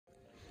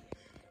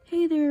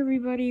Hey there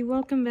everybody,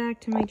 welcome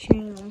back to my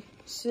channel.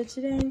 So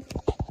today,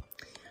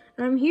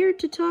 I'm here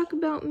to talk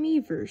about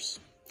Miiverse.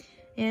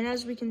 And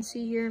as we can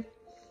see here,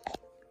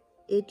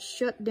 it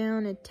shut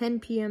down at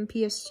 10 p.m.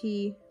 PST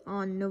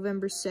on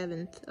November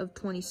 7th of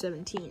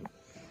 2017.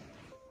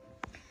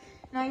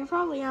 Now you're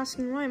probably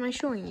asking, why am I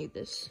showing you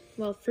this?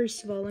 Well,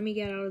 first of all, let me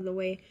get out of the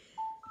way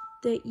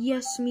that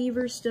yes,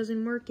 Miiverse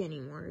doesn't work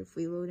anymore. If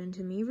we load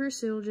into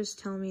Miiverse, it'll just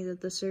tell me that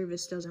the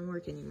service doesn't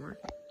work anymore.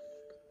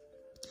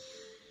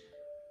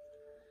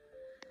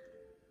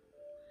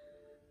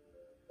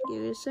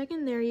 Give it a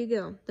second, there you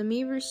go. The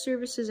Miiverse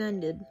service has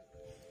ended.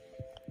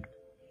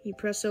 You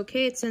press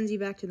OK, it sends you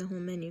back to the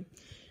home menu.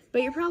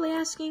 But you're probably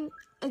asking,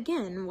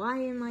 again, why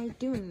am I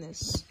doing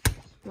this?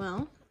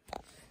 Well,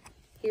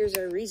 here's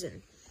our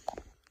reason.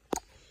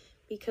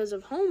 Because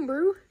of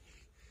Homebrew,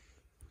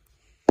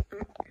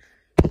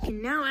 you can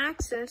now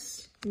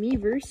access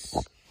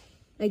Miiverse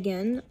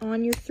again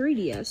on your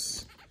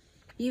 3DS.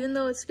 Even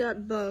though it's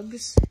got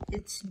bugs,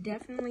 it's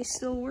definitely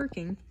still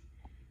working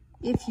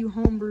if you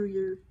homebrew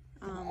your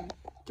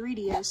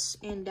 3DS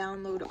and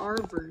download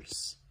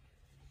rverse.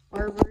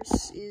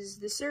 Rverse is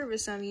the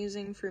service I'm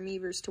using for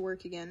Miiverse to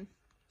work again.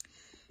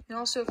 And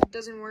also, if it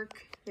doesn't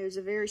work, there's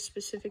a very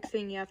specific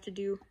thing you have to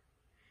do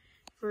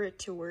for it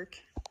to work.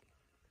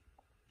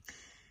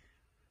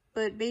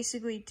 But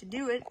basically, to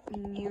do it,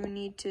 you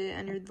need to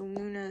enter the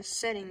Luma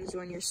settings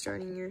when you're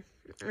starting your,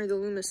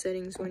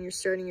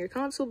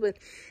 console. But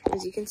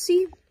as you can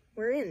see,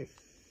 we're in.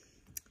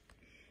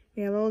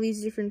 We have all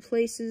these different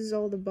places,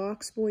 all the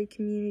Box Boy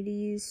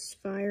communities,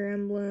 Fire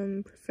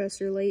Emblem,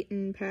 Professor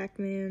Layton,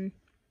 Pac-Man,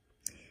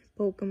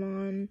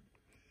 Pokemon.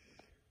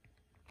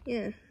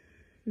 Yeah,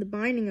 the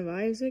Binding of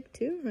Isaac,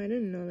 too. I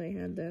didn't know they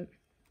had that.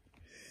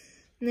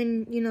 And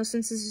then, you know,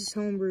 since this is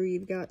homebrew,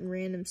 you've got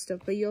random stuff,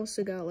 but you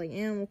also got, like,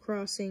 Animal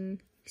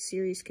Crossing,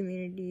 series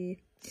community,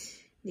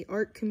 the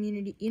art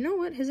community. You know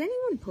what? Has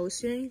anyone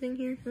posted anything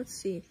here? Let's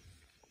see.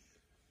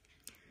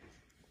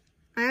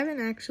 I haven't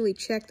actually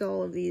checked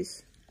all of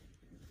these.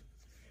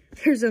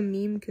 There's a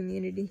meme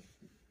community.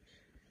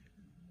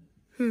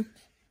 Oh,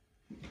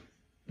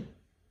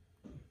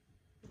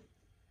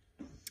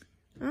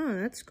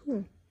 that's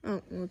cool.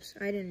 Oh, whoops.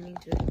 I didn't mean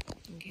to.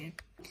 Okay.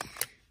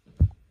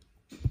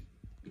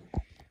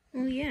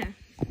 Well, yeah.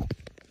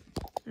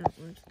 Oh,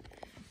 whoops.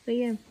 But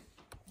yeah.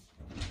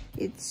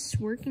 It's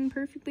working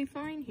perfectly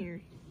fine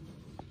here.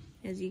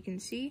 As you can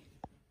see.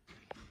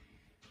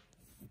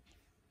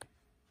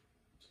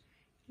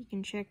 You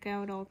can check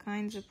out all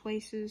kinds of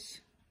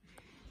places.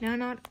 Now,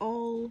 not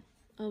all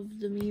of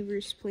the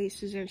Miiverse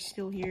places are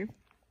still here.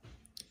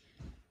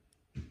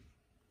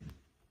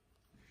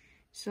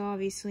 So,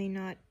 obviously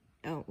not...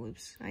 Oh,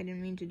 whoops. I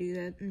didn't mean to do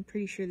that. I'm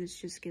pretty sure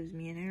this just gives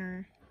me an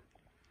error.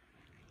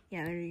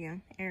 Yeah, there you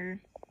go.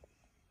 Error.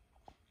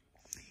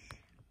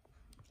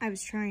 I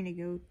was trying to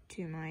go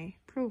to my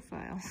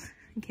profile.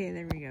 Okay,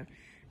 there we go.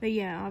 But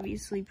yeah,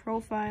 obviously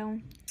profile,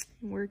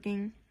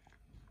 working.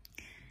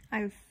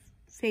 I've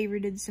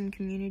favorited some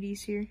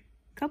communities here.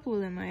 A couple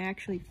of them I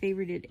actually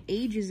favorited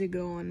ages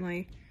ago on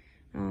my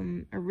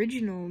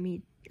original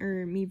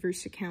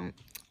Miiverse account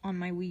on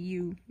my Wii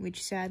U,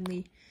 which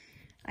sadly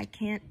I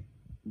can't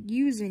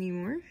use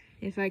anymore.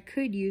 If I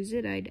could use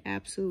it, I'd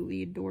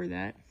absolutely adore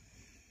that.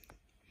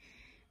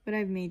 But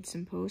I've made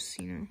some posts,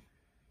 you know.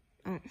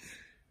 Oh.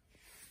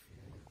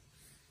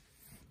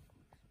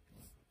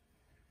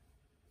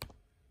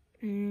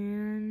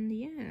 And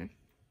yeah.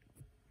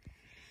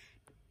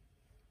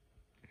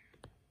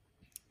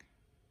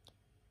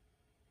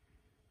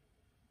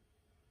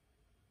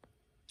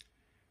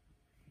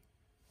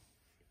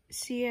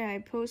 So yeah, I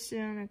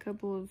posted on a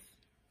couple of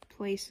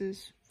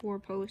places, 4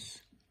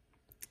 posts.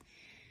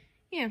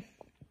 Yeah,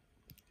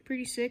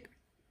 pretty sick.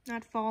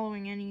 Not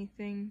following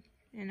anything,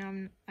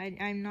 and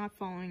I'm not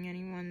following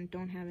anyone.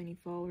 Don't have any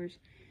followers.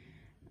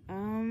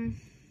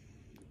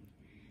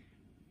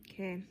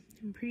 Okay,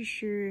 I'm pretty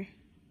sure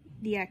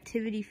the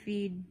activity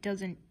feed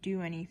doesn't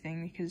do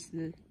anything because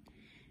the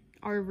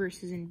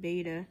rverse is in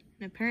beta,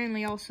 and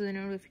apparently also the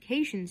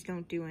notifications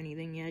don't do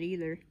anything yet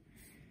either.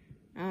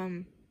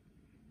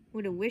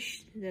 Would have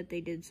wished that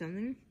they did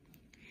something.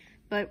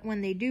 But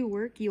when they do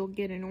work, you'll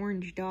get an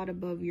orange dot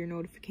above your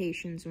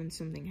notifications when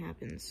something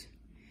happens.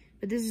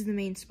 But this is the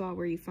main spot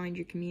where you find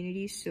your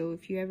communities, so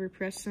if you ever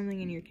press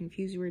something and you're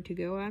confused where to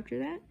go after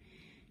that,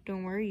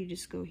 don't worry, you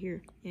just go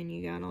here, and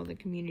you got all the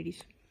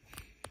communities.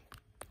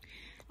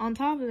 On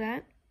top of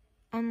that,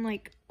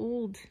 unlike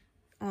old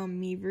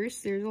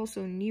Miiverse, there's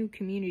also new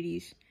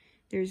communities.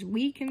 There's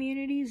Wii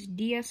communities,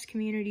 DS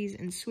communities,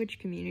 and Switch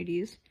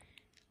communities,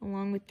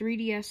 along with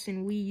 3DS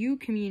and Wii U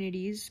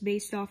communities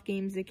based off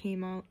games that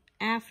came out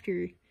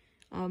after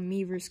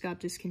Miiverse got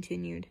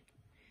discontinued.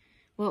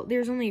 Well,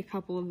 there's only a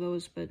couple of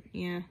those, but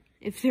yeah.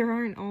 If there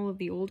aren't all of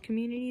the old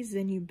communities,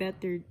 then you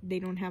bet they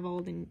don't have all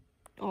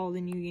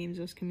the new games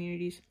as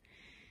communities.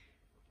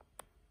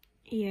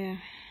 Yeah.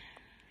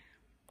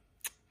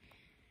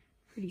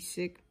 Pretty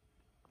sick.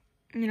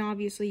 And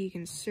obviously you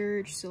can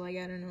search, so like,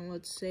 I don't know,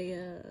 let's say,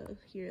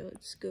 here,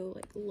 let's go,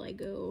 like,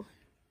 Lego.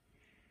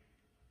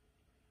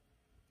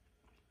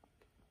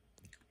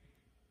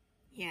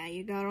 yeah,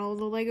 you got all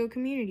the Lego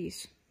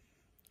communities.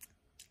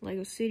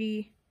 Lego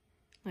City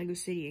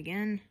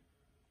again,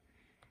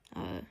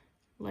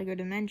 Lego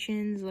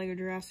Dimensions, Lego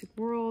Jurassic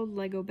World,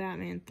 Lego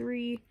Batman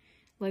 3,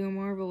 Lego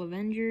Marvel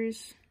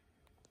Avengers.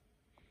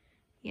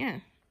 Yeah.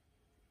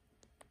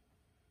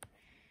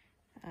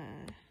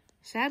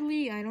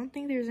 Sadly, I don't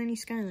think there's any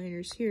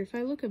Skylanders. Here, if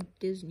I look up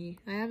Disney,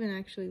 I haven't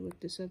actually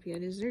looked this up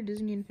yet. Is there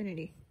Disney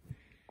Infinity?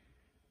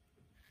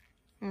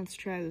 Let's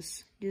try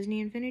this.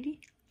 Disney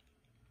Infinity?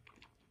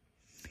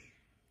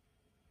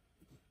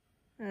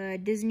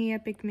 Disney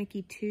Epic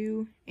Mickey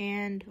 2,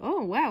 and,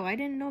 oh wow, I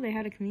didn't know they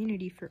had a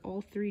community for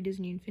all 3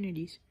 Disney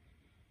Infinities.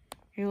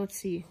 Here, let's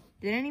see.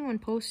 Did anyone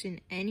post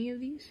in any of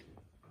these?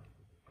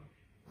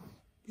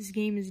 This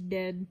game is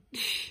dead.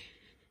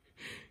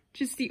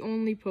 Just the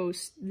only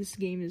post, this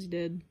game is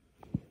dead.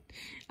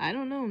 I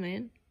don't know,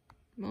 man.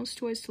 Most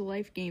Toys to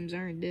Life games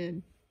aren't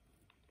dead.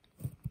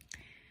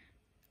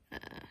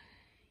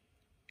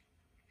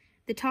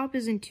 The top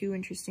isn't too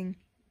interesting.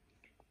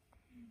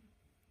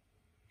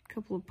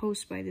 Couple of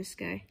posts by this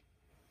guy.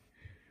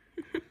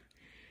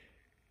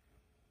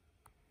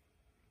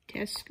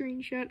 Test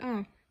screenshot.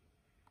 Oh.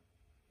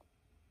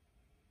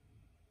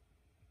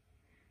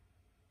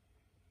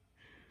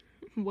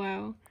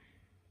 Wow.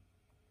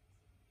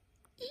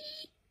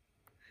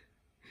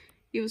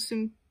 Yo,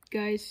 some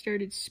guys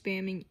started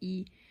spamming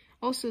E.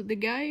 Also, the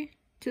guy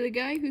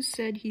who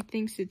said he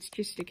thinks it's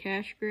just a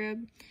cash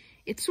grab,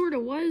 it sort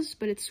of was,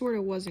 but it sort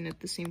of wasn't at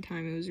the same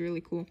time. It was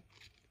really cool.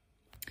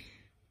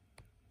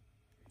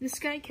 This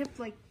guy kept,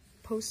 like,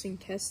 posting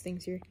test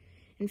things here.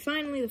 And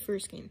finally, the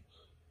first game.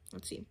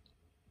 Let's see.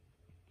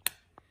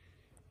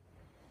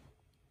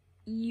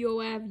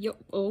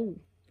 Oh,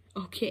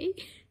 okay.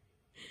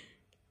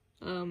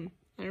 I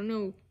don't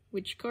know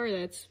which car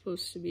that's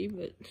supposed to be,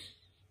 but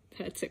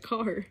that's a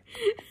car.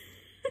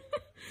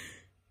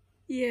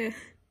 Yeah.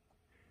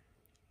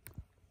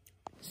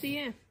 So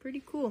yeah,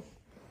 pretty cool.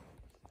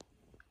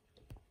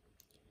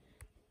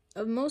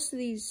 Most of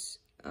these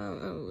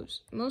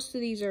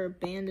are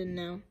abandoned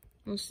now.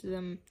 Most of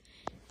them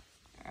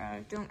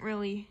don't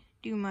really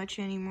do much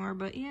anymore,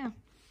 but yeah.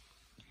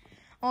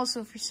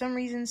 Also, for some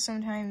reason,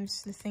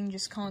 sometimes the thing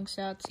just conks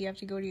out, so you have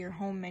to go to your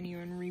home menu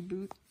and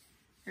reboot,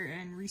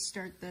 and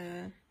restart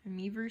the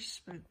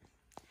Miiverse, but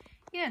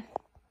yeah.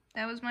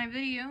 That was my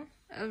video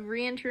of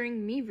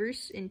re-entering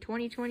Miiverse in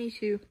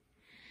 2022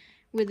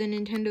 with a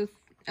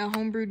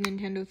homebrewed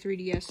Nintendo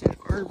 3DS and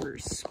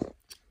rverse.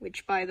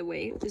 Which, by the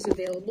way, is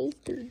available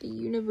through the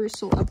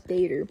Universal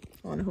Updater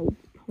on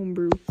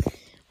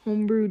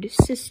homebrewed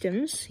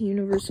systems.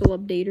 Universal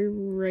Updater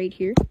right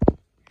here.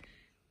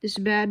 This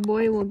bad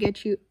boy will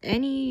get you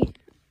any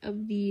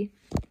of the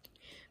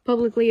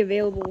publicly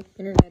available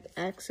internet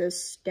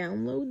access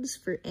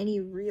downloads for any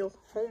real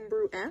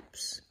homebrew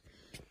apps.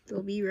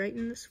 They'll be right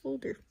in this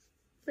folder.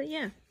 But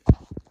yeah,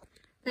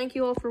 thank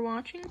you all for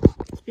watching.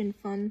 It's been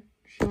fun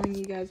showing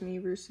you guys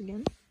Miiverse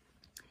again.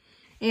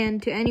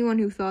 And to anyone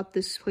who thought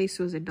this place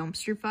was a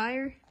dumpster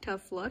fire,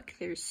 tough luck.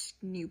 There's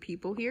new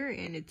people here,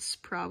 and it's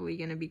probably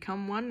going to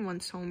become one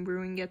once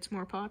homebrewing gets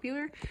more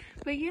popular.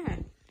 But yeah,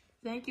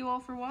 thank you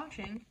all for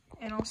watching,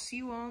 and I'll see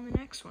you all in the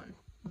next one.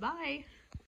 Bye!